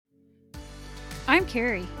I'm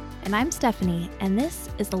Carrie. And I'm Stephanie, and this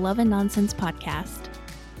is the Love and Nonsense Podcast.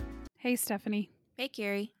 Hey, Stephanie. Hey,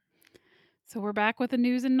 Carrie. So we're back with the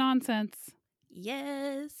news and nonsense.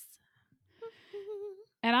 Yes.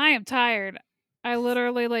 And I am tired. I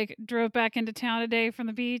literally drove back into town today from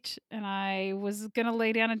the beach, and I was going to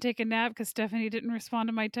lay down and take a nap because Stephanie didn't respond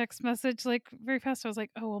to my text message very fast. I was like,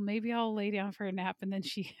 oh, well, maybe I'll lay down for a nap. And then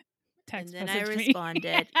she text And then messaged I me.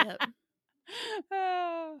 responded. Yep.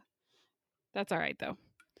 Oh, that's all right, though.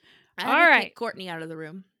 I had to kick Courtney out of the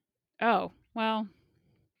room. Oh, well,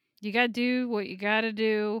 you got to do what you got to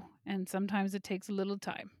do, and sometimes it takes a little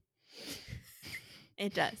time.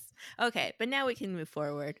 It does. Okay, but now we can move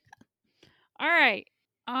forward. All right.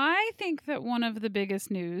 I think that one of the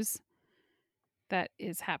biggest news that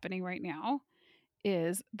is happening right now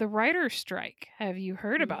is the writer's strike. Have you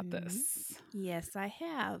heard about this? Yes, I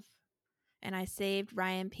have. And I saved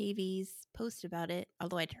Ryan Pavy's post about it,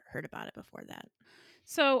 although I'd heard about it before that.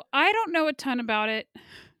 So I don't know a ton about it.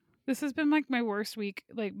 This has been my worst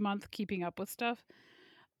month keeping up with stuff.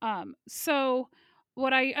 So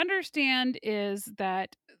what I understand is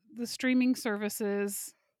that the streaming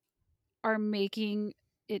services are making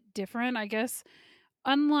it different, I guess.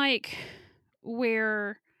 Unlike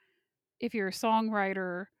where if you're a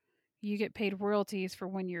songwriter, you get paid royalties for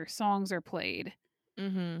when your songs are played.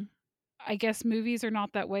 Mm-hmm. I guess movies are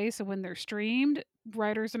not that way. So when they're streamed,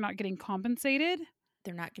 writers are not getting compensated.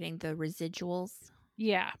 They're not getting the residuals.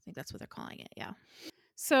 Yeah. I think that's what they're calling it. Yeah.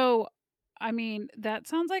 So, I mean, that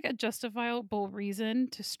sounds like a justifiable reason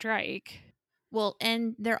to strike. Well,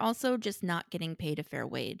 and they're also just not getting paid a fair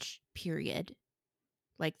wage, period.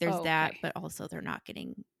 Like there's that, but also they're not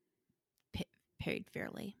getting paid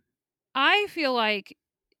fairly. I feel like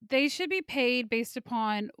they should be paid based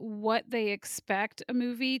upon what they expect a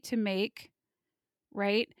movie to make,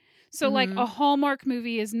 right? So like a Hallmark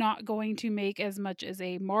movie is not going to make as much as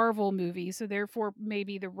a Marvel movie. So therefore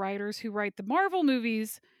maybe the writers who write the Marvel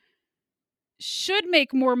movies should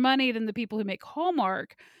make more money than the people who make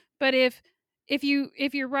Hallmark. But if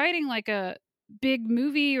you're writing like a big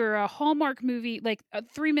movie or a Hallmark movie, like a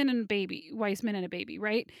 3 Men and a Baby, Wise Men and a Baby,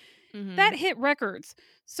 right? That hit records.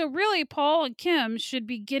 So really Paul and Kim should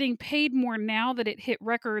be getting paid more now that it hit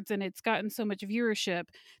records and it's gotten so much viewership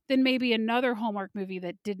than maybe another Hallmark movie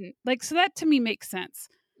that didn't. So that to me makes sense.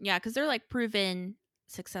 Yeah, because they're like proven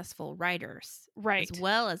successful writers, right, as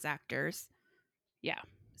well as actors. Yeah.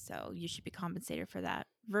 So you should be compensated for that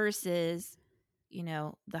versus,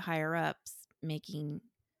 the higher ups making,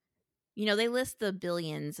 they list the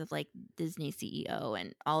billions of like Disney CEO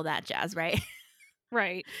and all that jazz, right?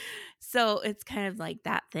 Right. So it's kind of like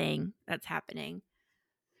that thing that's happening.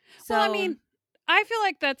 So, well, I mean, I feel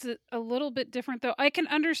like that's a little bit different, though. I can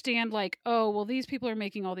understand, these people are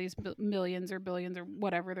making all these millions or billions or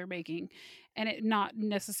whatever they're making, and it not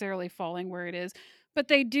necessarily falling where it is. But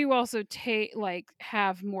they do also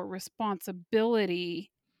have more responsibility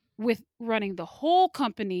with running the whole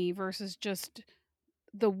company versus just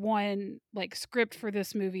the one script for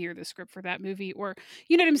this movie or the script for that movie, or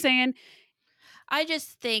you know what I'm saying? I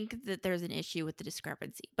just think that there's an issue with the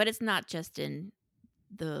discrepancy, but it's not just in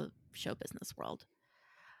the show business world.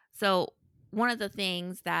 So one of the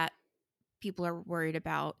things that people are worried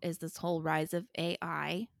about is this whole rise of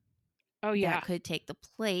AI. Oh, yeah. That could take the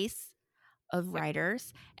place of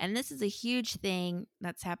writers. And this is a huge thing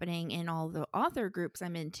that's happening in all the author groups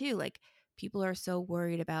I'm in too. Like people are so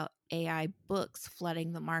worried about AI books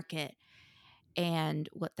flooding the market and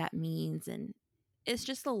what that means. And it's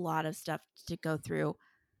just a lot of stuff to go through.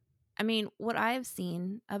 I mean, what I've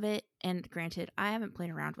seen of it, and granted, I haven't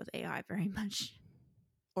played around with AI very much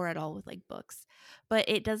or at all with like books, but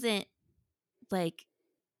it doesn't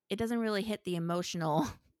really hit the emotional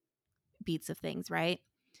beats of things, right?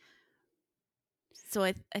 So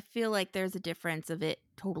I feel like there's a difference of it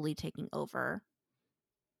totally taking over.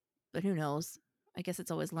 But who knows? I guess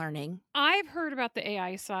it's always learning. I've heard about the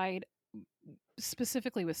AI side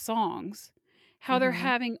specifically with songs, how they're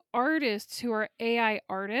having artists who are AI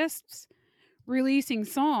artists releasing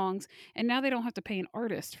songs, and now they don't have to pay an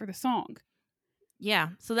artist for the song. Yeah.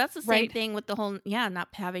 So that's the same thing with the whole, not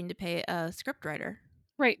having to pay a script writer.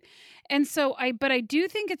 Right. And so I do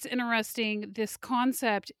think it's interesting, this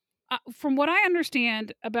concept. From what I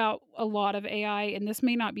understand about a lot of AI, and this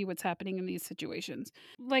may not be what's happening in these situations,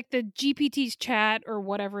 like the GPT's chat or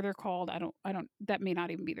whatever they're called. I don't, that may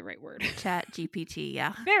not even be the right word. Chat GPT.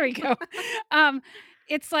 Yeah. There we go.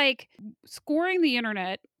 It's like scoring the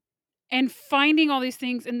internet and finding all these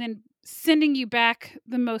things and then sending you back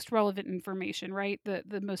the most relevant information, right?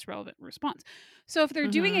 The most relevant response. So if they're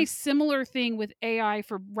doing a Mhm. similar thing with AI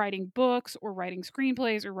for writing books or writing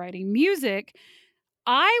screenplays or writing music,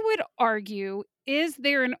 I would argue, is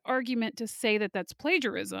there an argument to say that that's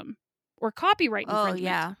plagiarism or copyright Oh, infringement?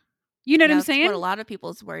 yeah. You know what Yeah, I'm that's what saying? a lot of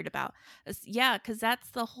people's worried about. Yeah, because that's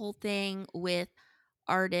the whole thing with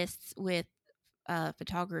artists with,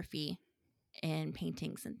 photography and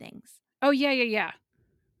paintings and things. Oh, yeah, yeah, yeah.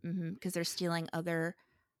 Because 'cause they're stealing other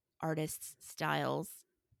artists' styles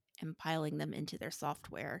and piling them into their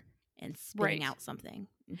software and spitting Right. out something.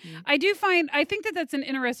 Mhm. I think that that's an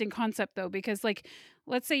interesting concept though, because like,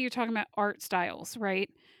 let's say you're talking about art styles, right?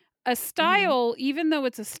 A Mhm. style, even though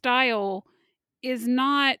it's a style, is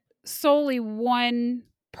not solely one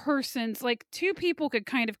person's, like two people could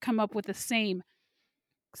kind of come up with the same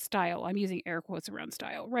style. I'm using air quotes around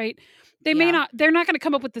style, right? Yeah. They're not going to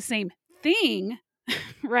come up with the same thing,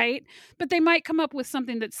 right? But they might come up with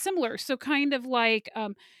something that's similar. So kind of like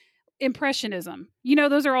impressionism.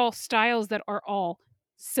 Those are all styles that are all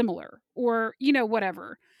similar or,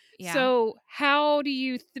 whatever. Yeah. So how do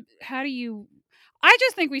you I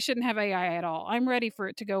just think we shouldn't have AI at all. I'm ready for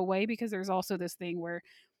it to go away because there's also this thing where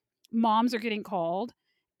moms are getting called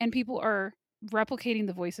and people are replicating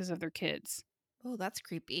the voices of their kids, Oh, that's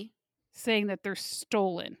creepy. saying that they're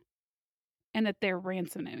stolen and that they're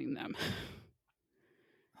ransoming them.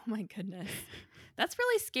 Oh my goodness. That's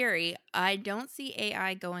really scary. I don't see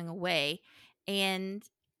AI going away, and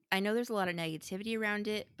I know there's a lot of negativity around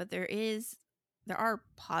it, but there are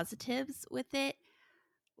positives with it.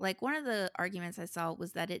 Like one of the arguments I saw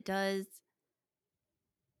was that it does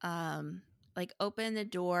um like open the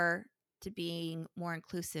door to being more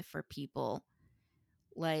inclusive for people,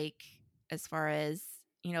 like as far as,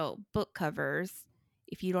 book covers.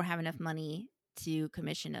 If you don't have enough money to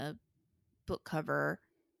commission a book cover,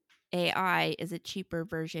 AI is a cheaper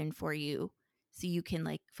version for you so you can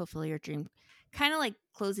like fulfill your dream. Kind of like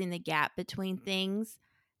closing the gap between things,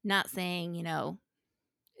 not saying,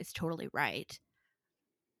 it's totally right,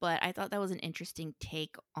 but I thought that was an interesting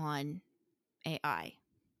take on AI.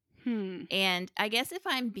 Hmm. And I guess if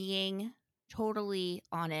I'm being totally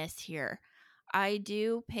honest here, I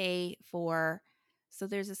do pay for, so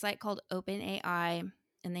there's a site called OpenAI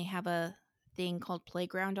and they have a thing called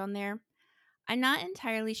Playground on there. I'm not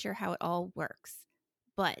entirely sure how it all works,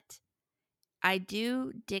 but I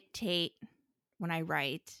do dictate when I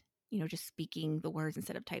write, just speaking the words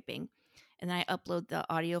instead of typing. And then I upload the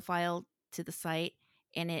audio file to the site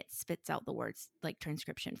and it spits out the words like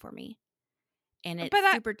transcription for me. And But it's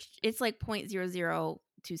that it's like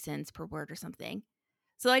 0.002 cents per word or something.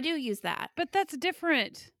 So I do use that. But that's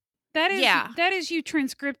different. Yeah. That is you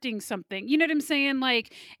transcripting something. You know what I'm saying?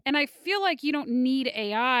 Like, and I feel like you don't need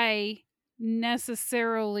AI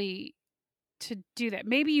necessarily to do that.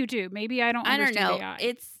 Maybe you do. Maybe I don't I don't understand know. AI.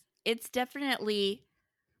 It's definitely,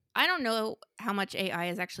 I don't know how much AI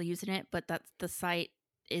is actually using it, but that's the site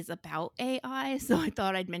is about AI, so I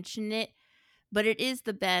thought I'd mention it. But it is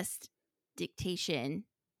the best dictation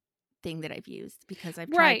thing that I've used because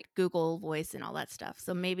I've tried Right. Google Voice and all that stuff.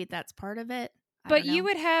 So maybe that's part of it. I But don't know.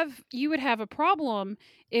 you would have a problem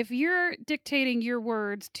if you're dictating your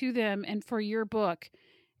words to them and for your book,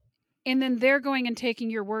 and then they're going and taking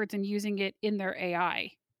your words and using it in their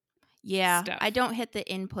AI Yeah, I stuff. don't hit the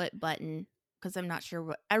input button because I'm not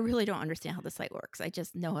sure I really don't understand how the site works. I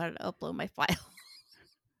just know how to upload my file.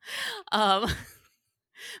 um,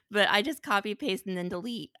 but I just copy, paste, and then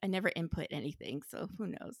delete. I never input anything, so who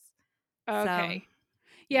knows? So, Okay.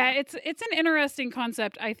 Yeah, yeah. it's an interesting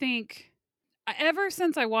concept. I think ever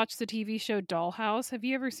since I watched the TV show Dollhouse, have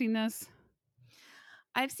you ever seen this?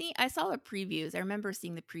 I saw the previews. I remember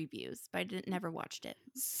seeing the previews, but I didn't never watched it.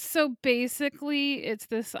 So basically, it's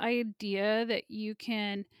this idea that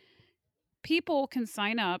people can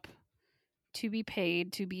sign up to be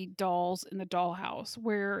paid to be dolls in the dollhouse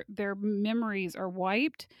where their memories are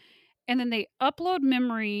wiped and then they upload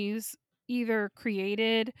memories either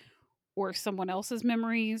created or someone else's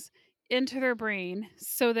memories into their brain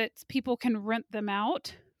so that people can rent them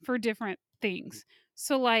out for different things.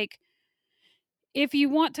 So like if you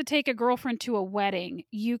want to take a girlfriend to a wedding,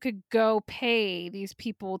 you could go pay these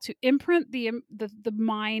people to imprint the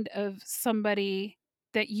mind of somebody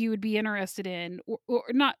that you would be interested in, or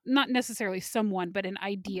not necessarily someone, but an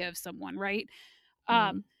idea of someone, right?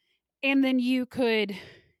 Mm, Um, and then you could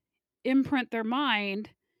imprint their mind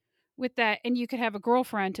with that, and you could have a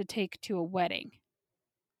girlfriend to take to a wedding,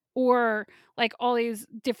 or like all these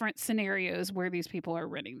different scenarios where these people are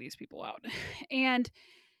renting these people out, and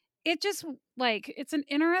it just like it's an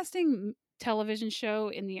interesting television show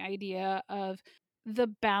in the idea of the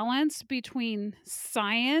balance between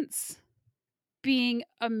science being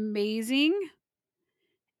amazing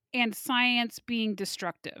and science being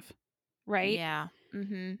destructive, right? Yeah.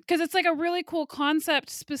 Mm-hmm. Because it's like a really cool concept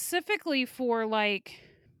specifically for like,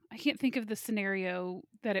 I can't think of the scenario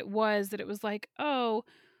that it was like, oh,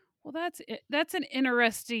 well, that's an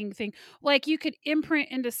interesting thing. Like you could imprint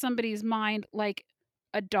into somebody's mind like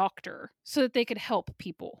a doctor so that they could help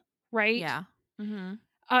people, right? Yeah. Mm-hmm.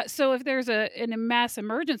 So if there's in a mass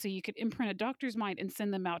emergency, you could imprint a doctor's mind and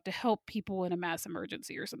send them out to help people in a mass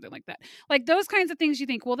emergency or something like that. Like those kinds of things, you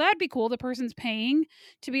think, well, that'd be cool. The person's paying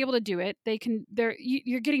to be able to do it.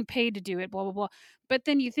 You're getting paid to do it. Blah blah blah. But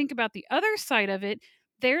then you think about the other side of it.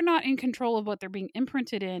 They're not in control of what they're being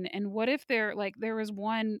imprinted in. And what if they're like, there was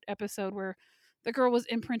one episode where the girl was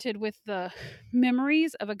imprinted with the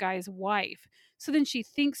memories of a guy's wife. So then she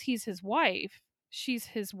thinks he's his wife. She's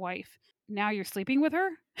his wife. Now you're sleeping with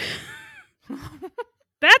her?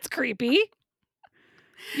 That's creepy.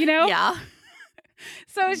 You know? Yeah.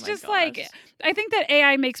 So it's just like, I think that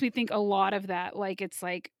AI makes me think a lot of that. Like, it's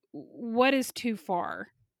like, what is too far?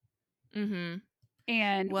 Mm-hmm.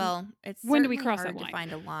 And Well, it's when do we certainly cross hard that to line?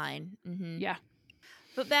 find a line. Mm-hmm. Yeah.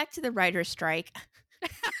 But back to the writer's strike. That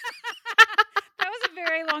was a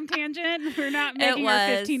very long tangent. We're not It making our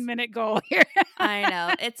was. 15-minute goal here. I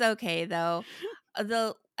know. It's okay, though.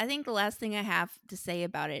 I think the last thing I have to say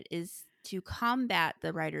about it is to combat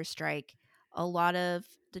the writer's strike. A lot of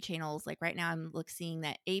the channels, like right now, I'm seeing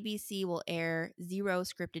that ABC will air 0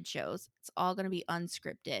 scripted shows. It's all going to be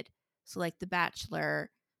unscripted. So, like The Bachelor,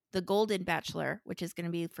 The Golden Bachelor, which is going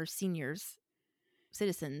to be for seniors,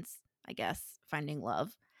 citizens, I guess, finding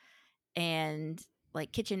love, and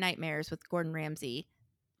like Kitchen Nightmares with Gordon Ramsay,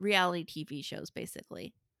 reality TV shows,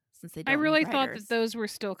 basically, since they I don't really need thought writers. that those were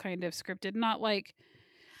still kind of scripted, not I like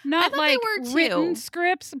thought they were written too.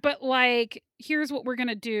 scripts, but like, here's what we're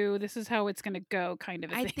gonna do. This is how it's gonna go, kind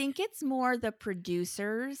of a I thing. think it's more the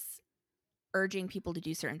producers urging people to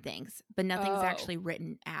do certain things, but nothing's Oh, actually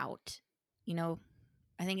written out. You know,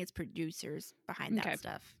 I think it's producers behind okay. that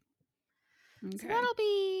stuff. So Okay. that'll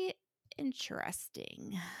be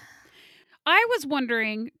interesting. I was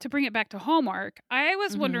wondering, to bring it back to Hallmark, I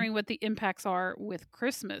was Mhm. wondering what the impacts are with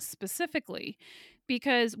Christmas specifically,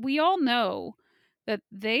 because we all know that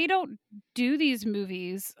they don't do these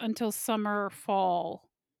movies until summer or fall.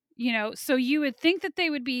 You know, so you would think that they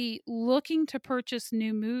would be looking to purchase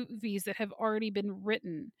new movies that have already been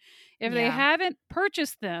written. If they Yeah. haven't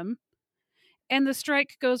purchased them and the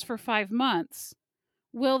strike goes for 5 months,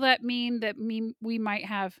 will that mean that we might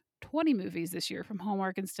have 20 movies this year from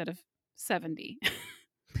Hallmark instead of 70?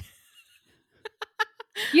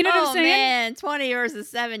 You know what I'm Oh saying? man, 20 versus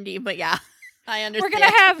 70, but yeah, I We're understand. going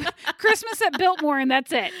to have Christmas at Biltmore and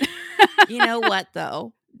that's it. You know what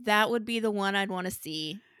though? That would be the one I'd want to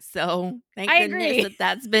see. So thank I goodness agree. that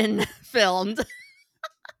that's been filmed.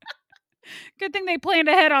 Good thing they planned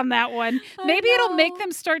ahead on that one. I Maybe it'll make know.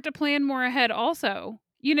 them start to plan more ahead also.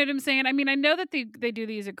 You know what I'm saying? I mean, I know that they do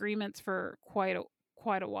these agreements for quite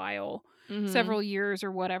a while, Mhm. several years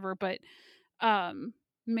or whatever, but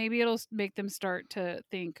maybe it'll make them start to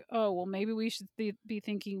think, oh, well, maybe we should be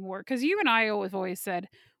thinking more. Because you and I have always said,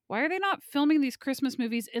 why are they not filming these Christmas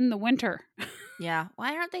movies in the winter? Yeah.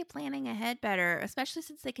 Why aren't they planning ahead better, especially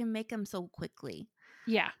since they can make them so quickly?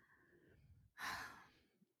 Yeah,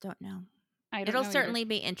 Don't know. I don't It'll know either. certainly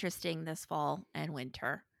be interesting this fall and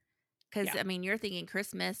winter. Because, Yeah. I mean, you're thinking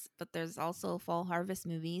Christmas, but there's also fall harvest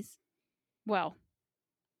movies. Well,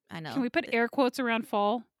 I know. can we put air quotes around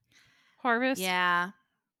fall harvest? Yeah.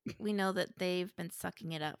 We know that they've been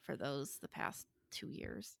sucking it up for those the past 2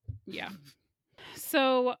 years. Yeah.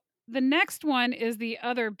 So the next one is the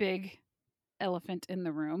other big elephant in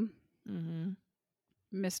the room. Mm-hmm.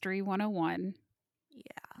 Mystery 101.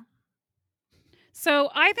 Yeah. So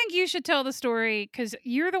I think you should tell the story because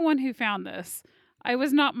you're the one who found this. I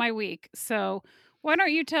was not my week. So why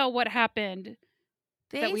don't you tell what happened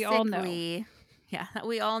that we all know? Yeah, that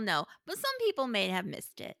we all know. But some people may have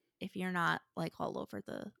missed it if you're not like all over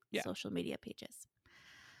the Yeah. social media pages.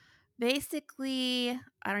 Basically,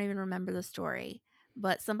 I don't even remember the story,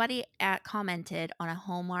 but somebody commented on a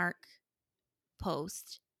Hallmark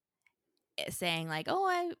post saying like, "Oh,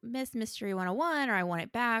 I missed Mystery 101 or I want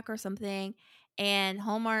it back or something." And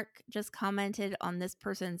Hallmark just commented on this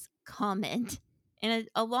person's comment in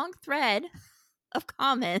a long thread of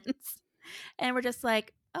comments. And we're just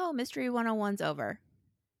like, "Oh, Mystery 101's over."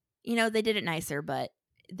 You know, they did it nicer, but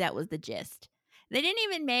that was the gist. They didn't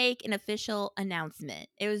even make an official announcement.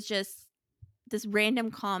 It was just this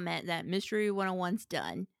random comment that Mystery 101's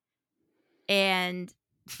done. And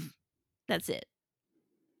that's it.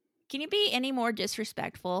 Can you be any more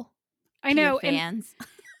disrespectful I to your know. fans?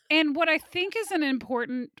 And what I think is an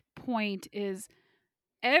important point is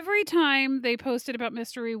every time they posted about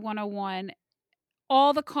Mystery 101,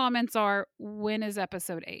 all the comments are, when is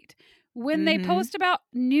episode 8? When they Mm-hmm. post about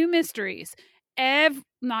new mysteries,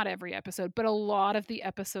 not every episode, but a lot of the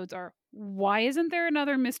episodes are, why isn't there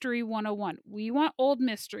another Mystery 101? We want old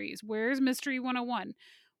mysteries. Where's Mystery 101?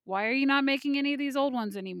 Why are you not making any of these old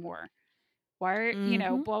ones anymore? Why are,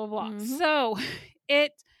 Mm-hmm. blah, blah, blah. Mm-hmm. So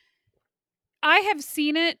I have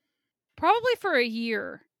seen it probably for a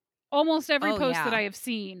year. Almost every Oh, post that yeah. I have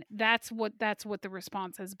seen, that's what the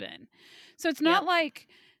response has been. So it's Yep. not like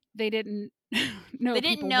they didn't know They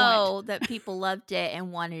didn't people want. know that people loved it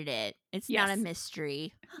and wanted it. It's not a Yes.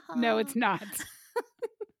 mystery. No, it's not.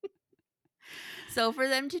 So for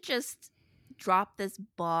them to just drop this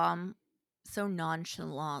bomb so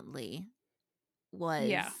nonchalantly was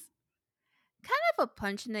Yeah. kind of a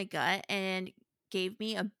punch in the gut and gave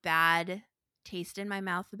me a bad taste in my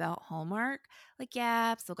mouth about Hallmark. Like,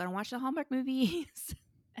 yeah, I'm still gonna watch the Hallmark movies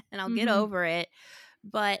and I'll get Mhm. over it.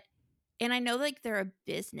 But, and I know like they're a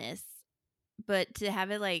business, but to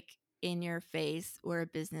have it like in your face, we're a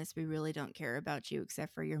business, we really don't care about you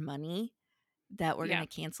except for your money, that we're Yeah. gonna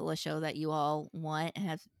cancel a show that you all want and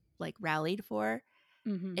have like rallied for,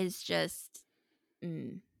 Mhm. is just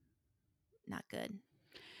not good.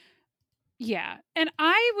 Yeah. And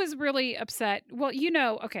I was really upset. Well,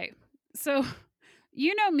 okay. So,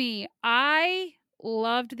 me, I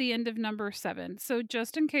loved the end of number 7. So,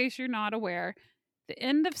 just in case you're not aware, the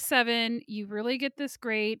end of 7, you really get this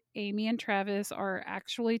great Amy and Travis are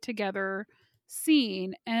actually together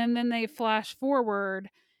scene, and then they flash forward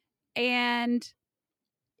and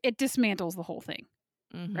it dismantles the whole thing,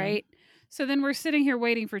 Mm-hmm. right? So then we're sitting here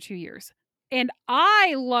waiting for 2 years. And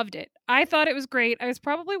I loved it. I thought it was great. I was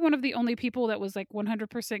probably one of the only people that was like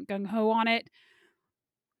 100% gung ho on it.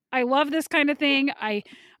 I love this kind of thing. I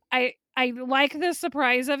like the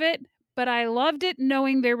surprise of it, but I loved it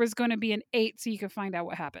knowing there was going to be an 8 so you could find out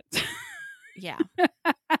what happens. Yeah.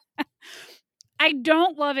 I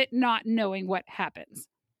don't love it not knowing what happens.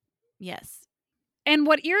 Yes. And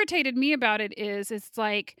what irritated me about it is it's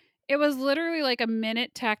like it was literally like a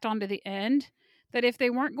minute tacked onto the end that if they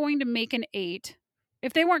weren't going to make an 8,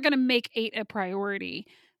 if they weren't going to make 8 a priority,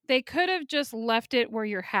 they could have just left it where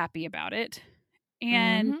you're happy about it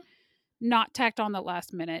and Mm-hmm. not tacked on the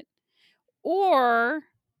last minute. Or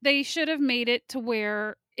they should have made it to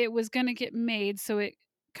where it was going to get made so it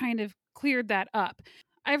kind of cleared that up.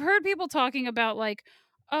 I've heard people talking about like,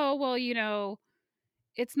 oh, well,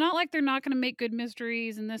 it's not like they're not going to make good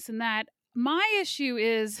mysteries and this and that. My issue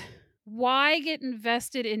is why get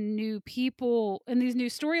invested in new people and these new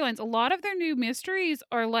storylines? A lot of their new mysteries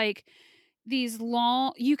are like these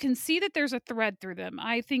long, you can see that there's a thread through them.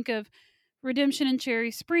 I think of Redemption in Cherry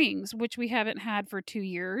Springs, which we haven't had for 2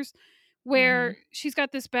 years, Mm-hmm. where she's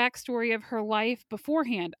got this backstory of her life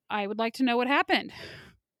beforehand. I would like to know what happened.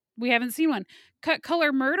 We haven't seen one. Cut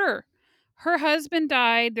Color Murder. Her husband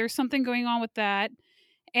died. There's something going on with that.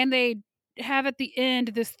 And they have at the end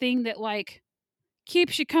this thing that like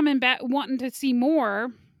keeps you coming back wanting to see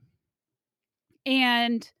more.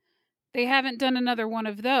 And they haven't done another one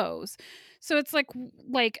of those. So it's like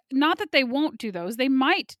not that they won't do those. They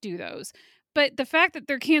might do those. But the fact that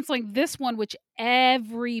they're canceling this one which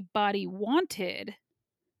everybody wanted,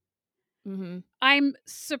 Mm-hmm. I'm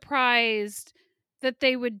surprised that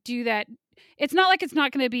they would do that. It's not like it's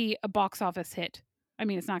not going to be a box office hit. I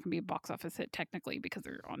mean, it's not going to be a box office hit technically because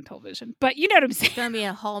they're on television. But you know what I'm saying? It's gonna be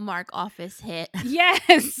a Hallmark office hit.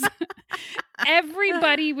 Yes.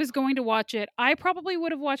 Everybody was going to watch it. I probably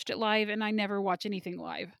would have watched it live, and I never watch anything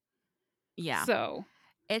live. Yeah. So,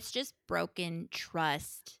 It's just broken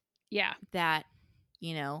trust yeah. that,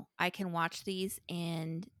 I can watch these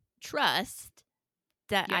and trust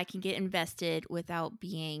that Yep. I can get invested without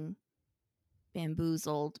being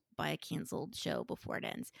bamboozled by a canceled show before it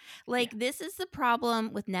ends. Like, Yeah. this is the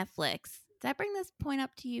problem with Netflix. Did I bring this point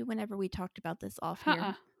up to you whenever we talked about this off here?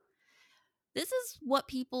 Uh-uh. This is what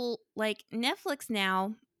people like Netflix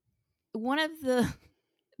now. One of the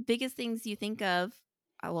biggest things you think of,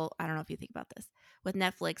 well, I don't know if you think about this with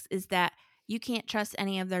Netflix, is that you can't trust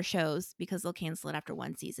any of their shows because they'll cancel it after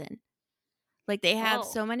one season. Like, they have Oh.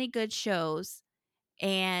 so many good shows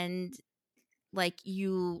and like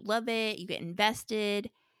you love it, you get invested,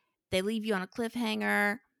 they leave you on a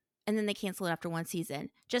cliffhanger, and then they cancel it after one season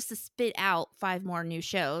just to spit out 5 more new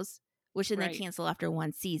shows, which then they Right. cancel after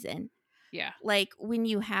one season. Yeah. Like, when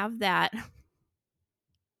you have that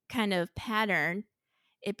kind of pattern,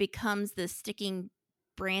 it becomes the sticking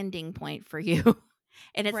branding point for you.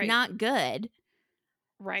 And it's Right. not good.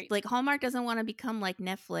 Right. Like, Hallmark doesn't want to become like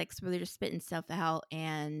Netflix where they're just spitting stuff out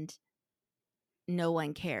and no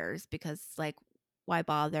one cares because, like, Why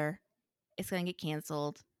bother? It's going to get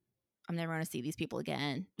canceled. I'm never going to see these people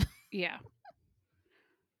again. Yeah.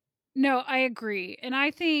 No, I agree. And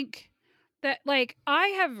I think that, like, I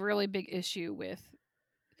have really big issue with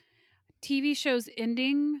TV shows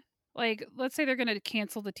ending. Like, let's say they're going to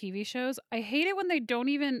cancel the TV shows. I hate it when they don't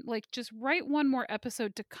even, like, just write one more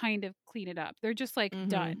episode to kind of clean it up. They're just like Mm-hmm.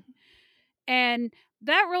 done. And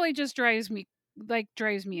that really just drives me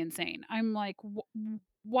insane. I'm like,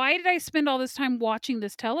 why did I spend all this time watching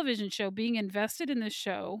this television show, being invested in this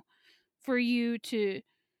show, for you to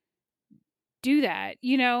do that,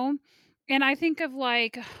 you know? And I think of,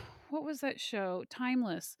 like, what was that show?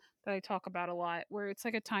 Timeless, that I talk about a lot, where it's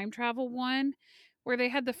like a time travel one, where they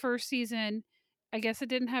had the first season. I guess it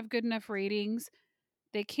didn't have good enough ratings.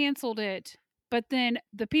 They canceled it. But then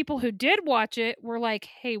the people who did watch it were like,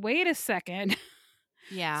 hey, wait a second.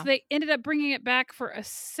 Yeah. So they ended up bringing it back for a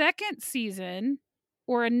second season,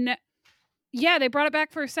 or yeah, they brought it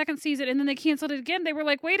back for a second season, and then they canceled it again. They were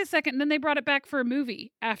like, wait a second. And then they brought it back for a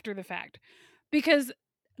movie after the fact, because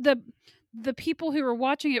the the people who were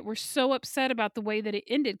watching it were so upset about the way that it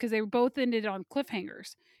ended, because they both ended on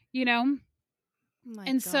cliffhangers, you know? Oh my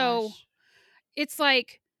And so gosh. it's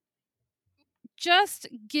like, just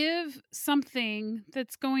give something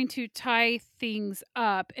that's going to tie things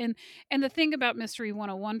up. And the thing about Mystery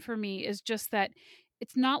 101 for me is just that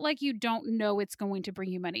it's not like you don't know it's going to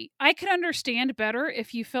bring you money. I could understand better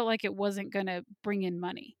if you felt like it wasn't going to bring in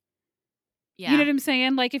money. You know Yeah. what I'm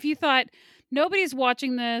saying? Like, if you thought nobody's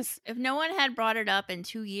watching this, If no one had brought it up in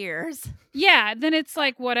 2 years. yeah, then it's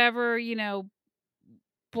like, whatever,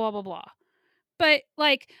 blah blah blah. But,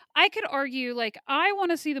 like, I could argue, like, I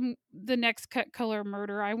wanna see the next Cut Color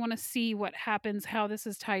Murder. I wanna see what happens, how this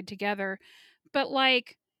is tied together. But,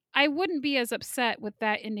 like, I wouldn't be as upset with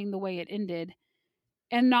that ending the way it ended,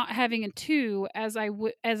 and not having a 2 as I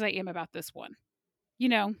am about this one, you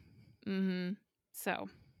know? Mm-hmm. So,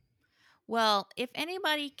 Well, if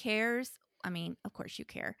anybody cares, I mean, of course you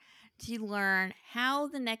care, to learn how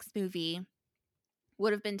the next movie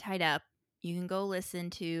would have been tied up, you can go listen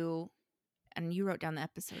to, and you wrote down the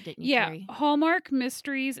episode, didn't you, yeah, Carrie? Hallmark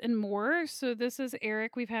Mysteries and More. So this is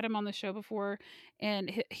Eric. We've had him on the show before,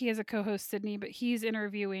 and he has a co-host, Sydney, but he's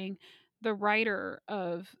interviewing the writer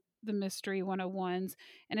of the Mystery 101s,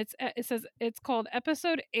 and it says it's called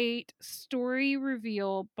Episode 8, Story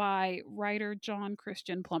Reveal by writer John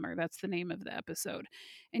Christian Plummer. That's the name of the episode.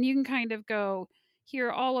 And you can kind of go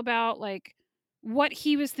hear all about, like, what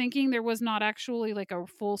he was thinking. There was not actually like a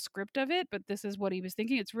full script of it, but this is what he was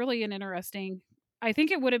thinking. It's really an interesting, I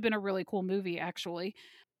think it would have been a really cool movie, actually.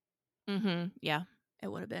 Mm-hmm. Yeah,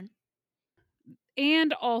 it would have been.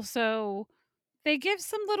 And also, they give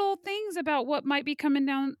some little things about what might be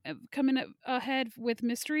ahead with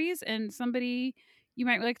mysteries, and somebody you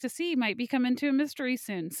might like to see might be coming to a mystery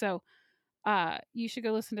soon. So, you should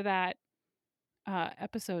go listen to that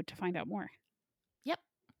episode to find out more. Yep,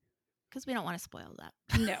 because we don't want to spoil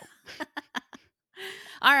that. No.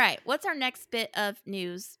 All right, what's our next bit of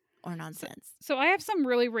news or So, nonsense? so I have some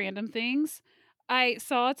really random things. I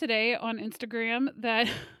saw today on Instagram that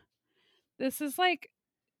this is like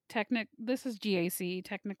this is GAC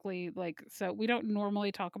technically, like, so we don't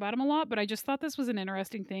normally talk about them a lot, but I just thought this was an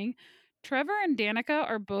interesting thing. Trevor and Danica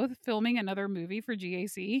are both filming another movie for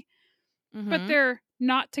GAC, but Mm-hmm. they're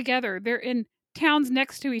not together. They're in towns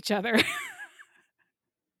next to each other.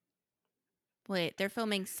 Wait, they're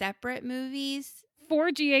filming separate movies? For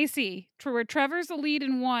GAC, where Trevor's the lead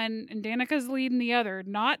in one and Danica's the lead in the other,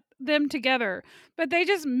 not them together, but they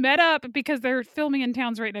just met up because they're filming in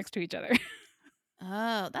towns right next to each other.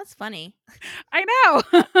 Oh, that's funny. I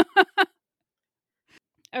know.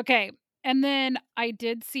 Okay. And then I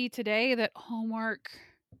did see today that Hallmark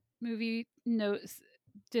Movie Notes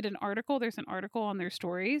did an article. There's an article on their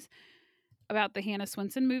stories about the Hannah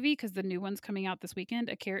Swenson movie, because the new one's coming out this weekend,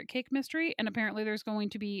 A Carrot Cake Mystery. And apparently there's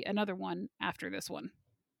going to be another one after this one.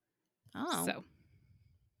 Oh, So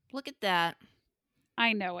look at that.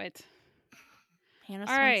 I know it. Hannah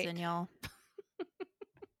All right. Swenson, y'all.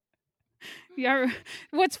 Yeah.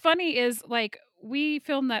 What's funny is, like, we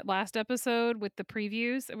filmed that last episode with the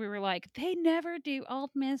previews, and we were like, they never do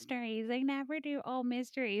old mysteries. They never do old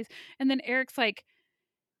mysteries. And then Eric's like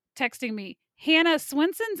texting me, Hannah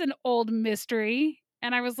Swenson's an old mystery.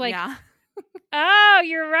 And I was like, Yeah. oh,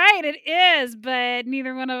 you're right. It is. But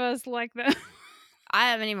neither one of us like them. I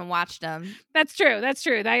haven't even watched them. That's true. That's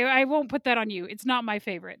true. I won't put that on you. It's not my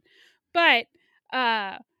favorite. But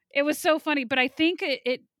it was so funny. But I think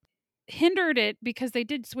it hindered it because they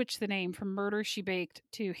did switch the name from Murder She Baked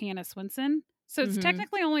to Hannah Swenson. So it's Mm-hmm.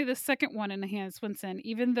 technically only the second one in the Hannah Swenson,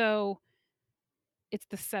 even though it's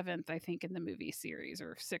the 7th, I think, in the movie series,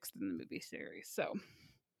 or 6th in the movie series. So,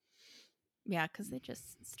 Yeah, because they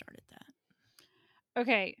just started that.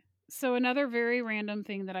 okay. So another very random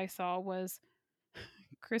thing that I saw was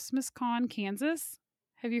Christmas Con, Kansas.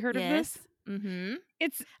 Have you heard of this? Yes. Mm-hmm.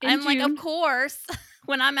 It's in I'm like, of June. course,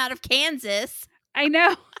 when I'm out of Kansas. I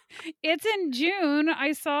know. It's in June.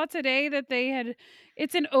 I saw today that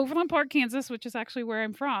it's in Overland Park, Kansas, which is actually where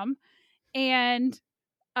I'm from. And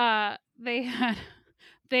they had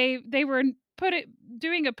they were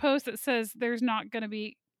doing a post that says there's not going to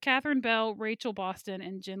be Catherine Bell, Rachel Boston,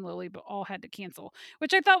 and Jen Lilly, but all had to cancel,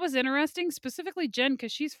 which I thought was interesting, specifically Jen,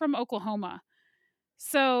 because she's from Oklahoma.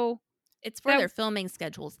 So It's for that their filming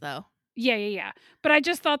schedules, though. yeah. But I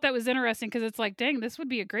just thought that was interesting because it's like, dang, this would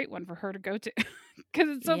be a great one for her to go to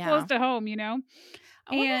because it's so close Yeah. to home, you know?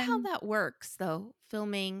 I wonder how And that works, though,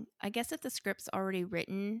 filming. I guess if the script's already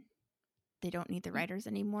written, they don't need the writers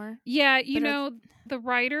anymore. yeah, But the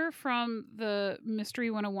writer from the Mystery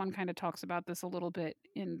 101 kind of talks about this a little bit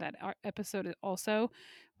in that episode also,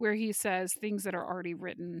 where he says things that are already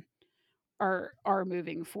written are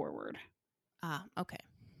moving forward. okay.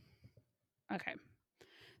 Okay.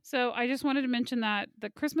 So I just wanted to mention that the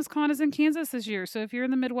Christmas Con is in Kansas this year. So if you're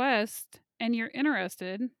in the Midwest and you're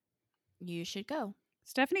interested, You should go.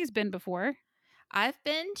 Stephanie's been before. I've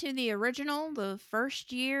been to the original. The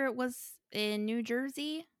first year it was in New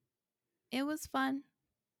Jersey. It was fun.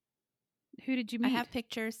 Who did you I meet? have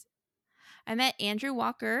pictures. I met Andrew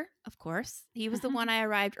Walker, of course. He was the one I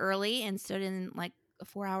arrived early and stood in like a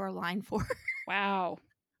 4-hour line for. Wow.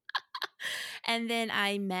 And then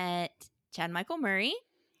I met Chad Michael Murray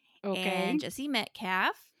Okay. and Jesse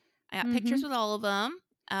Metcalf. I got Mhm. pictures with all of them.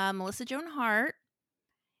 Melissa Joan Hart.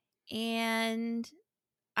 And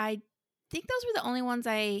I think those were the only ones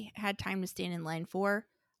I had time to stand in line for.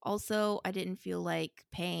 Also, I didn't feel like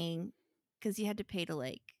paying because you had to pay to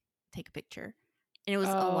like take a picture. And it was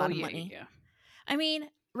a lot of money. Yeah. I mean,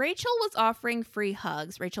 Rachel was offering free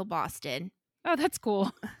hugs, Rachel Boston. Oh, that's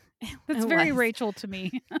cool. That's It very was. Rachel to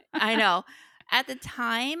me. I know. At the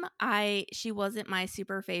time, she wasn't my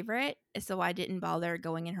super favorite, so I didn't bother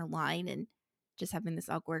going in her line and just having this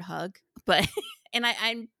awkward hug. But and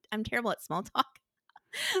I'm terrible at small talk,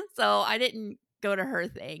 so I didn't go to her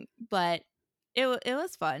thing. But it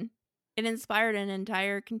was fun. It inspired an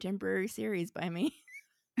entire contemporary series by me.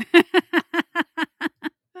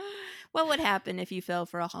 What would happen if you fell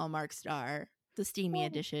for a Hallmark star? The steamy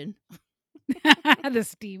edition. The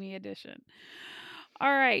steamy edition.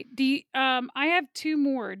 All right. I have two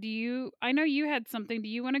more. I know you had something. Do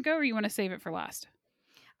you want to go or you want to save it for last?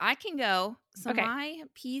 I can go. So Okay. my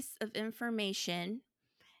piece of information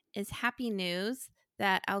is happy news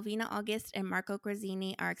that Alvina August and Marco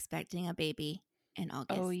Grazzini are expecting a baby in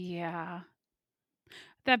August. Oh yeah.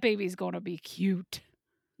 That baby's going to be cute.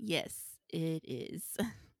 Yes, it is.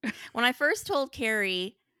 When I first told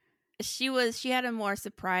Carrie, she had a more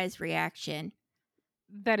surprised reaction.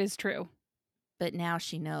 That is true. But now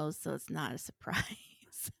she knows, so it's not a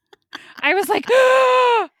surprise. I was like,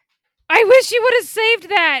 I wish you would have saved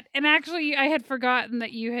that. And actually, I had forgotten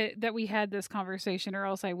that we had this conversation, or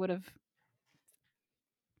else I would have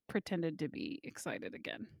pretended to be excited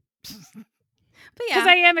again. But yeah, because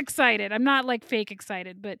I am excited. I'm not like fake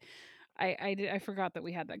excited, but I forgot that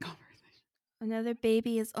we had that conversation. another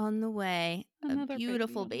baby is on the way. Another a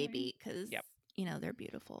beautiful baby on the way. baby because they're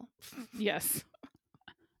beautiful. Yes.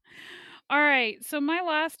 All right. So my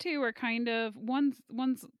last two are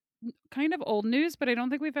one's kind of old news, but I don't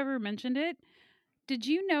think we've ever mentioned it. Did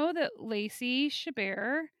you know that Lacey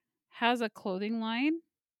Chabert has a clothing line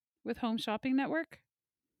with Home Shopping Network?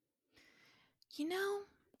 You know,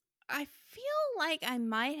 I feel like I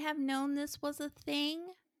might have known this was a thing,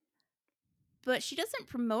 but she doesn't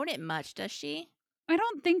promote it much, does she? I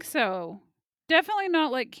don't think so. Definitely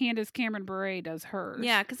not like Candace Cameron Bure does hers.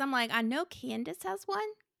 Yeah, because I'm like, I know Candace has one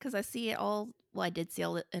because I see it all. Well, I did see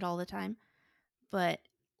it all the time, but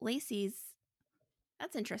Lacey's,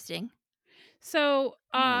 that's interesting. So,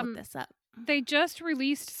 I'm gonna look this up. They just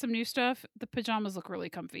released some new stuff. The pajamas look really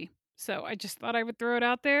comfy. So I just thought I would throw it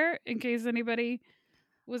out there in case anybody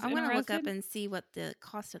was I'm interested. gonna look up and see what the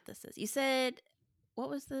cost of this is. You said, what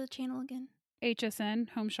was the channel again? HSN,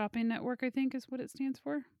 Home Shopping Network, I think is what it stands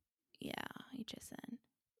for. Yeah,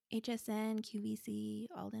 HSN, QVC,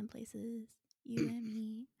 all them places. You and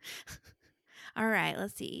me. All right,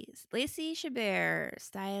 let's see. Lacey Chabert,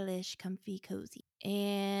 stylish, comfy, cozy.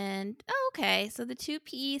 And okay, so the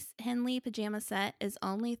 2-piece Henley pajama set is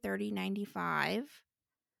only $30.95.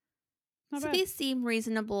 Not So bad. these seem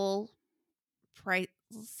reasonable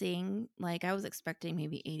pricing. Like I was expecting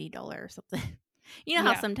maybe $80 or something. You know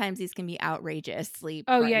how Yeah. sometimes these can be outrageously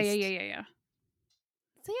Oh, priced. yeah.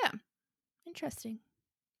 So yeah, interesting.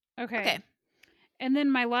 Okay. Okay. And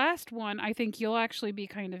then my last one, I think you'll actually be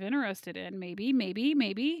kind of interested in.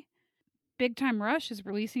 Maybe. Big Time Rush is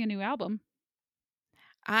releasing a new album.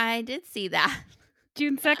 I did see that.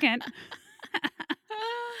 June 2nd.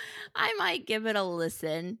 I might give it a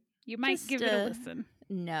listen. You might give it a listen.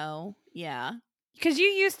 No. Yeah. Because you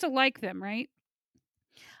used to like them, right?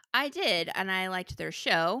 I did, and I liked their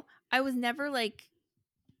show. I was never like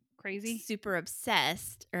Crazy. super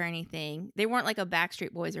obsessed or anything. They weren't like a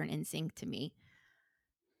Backstreet Boys or an NSYNC to me.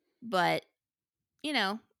 But, you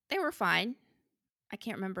know, they were fine. I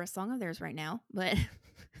can't remember a song of theirs right now, but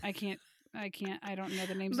I don't know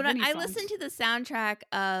the names but of any I songs. listened to the soundtrack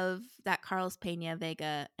of that Carlos Pena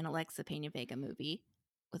Vega and Alexa Pena Vega movie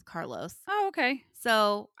with Carlos. Oh, okay.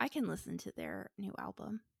 So I can listen to their new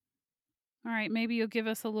album. All right. Maybe you'll give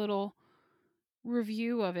us a little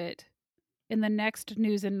review of it in the next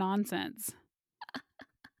News and Nonsense.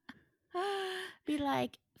 Be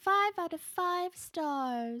like 5 out of 5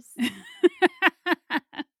 stars.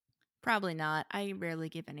 Probably not. I rarely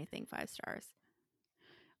give anything 5 stars.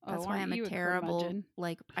 That's why I'm a terrible,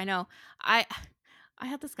 like, I know. I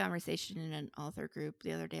had this conversation in an author group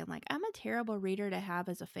the other day. I'm like, I'm a terrible reader to have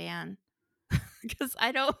as a fan because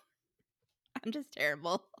I'm just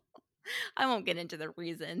terrible. I won't get into the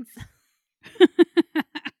reasons.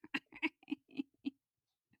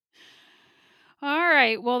 All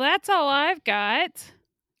right. Well, that's all I've got.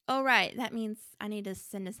 Oh, right. That means I need to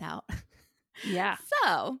send this out. Yeah.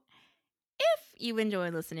 So, if you enjoy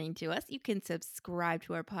listening to us, you can subscribe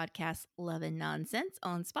to our podcast, Love and Nonsense,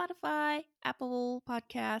 on Spotify, Apple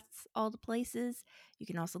Podcasts, all the places. You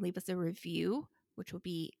can also leave us a review, which will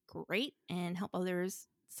be great and help others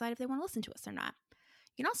decide if they want to listen to us or not.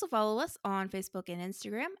 You can also follow us on Facebook and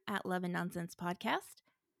Instagram at Love and Nonsense Podcast,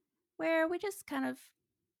 where we just kind of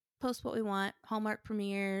post what we want, Hallmark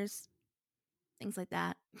premieres, things like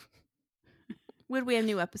that. When we have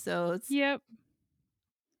new episodes. Yep.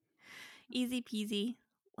 Easy peasy,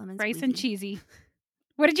 lemon Rice squeezy. and cheesy.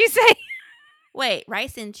 What did you say? Wait,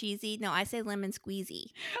 rice and cheesy? No, I say lemon squeezy.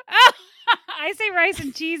 Oh, I say rice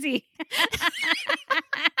and cheesy.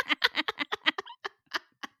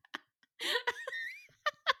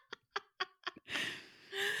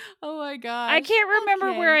 Oh my gosh. I can't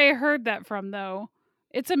remember where I heard that from, though.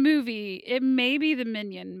 It's a movie. It may be the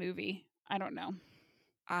Minion movie. I don't know.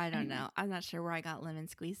 I don't know. I'm not sure where I got lemon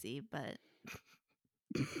squeezy, but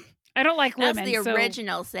I don't like lemon. That's the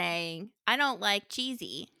original saying. I don't like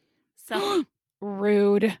cheesy. So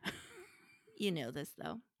rude. You know this,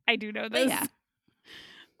 though. I do know this. But yeah.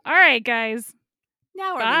 All right, guys.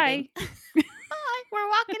 Now we're Bye. leaving. Bye. We're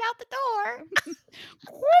walking out the door.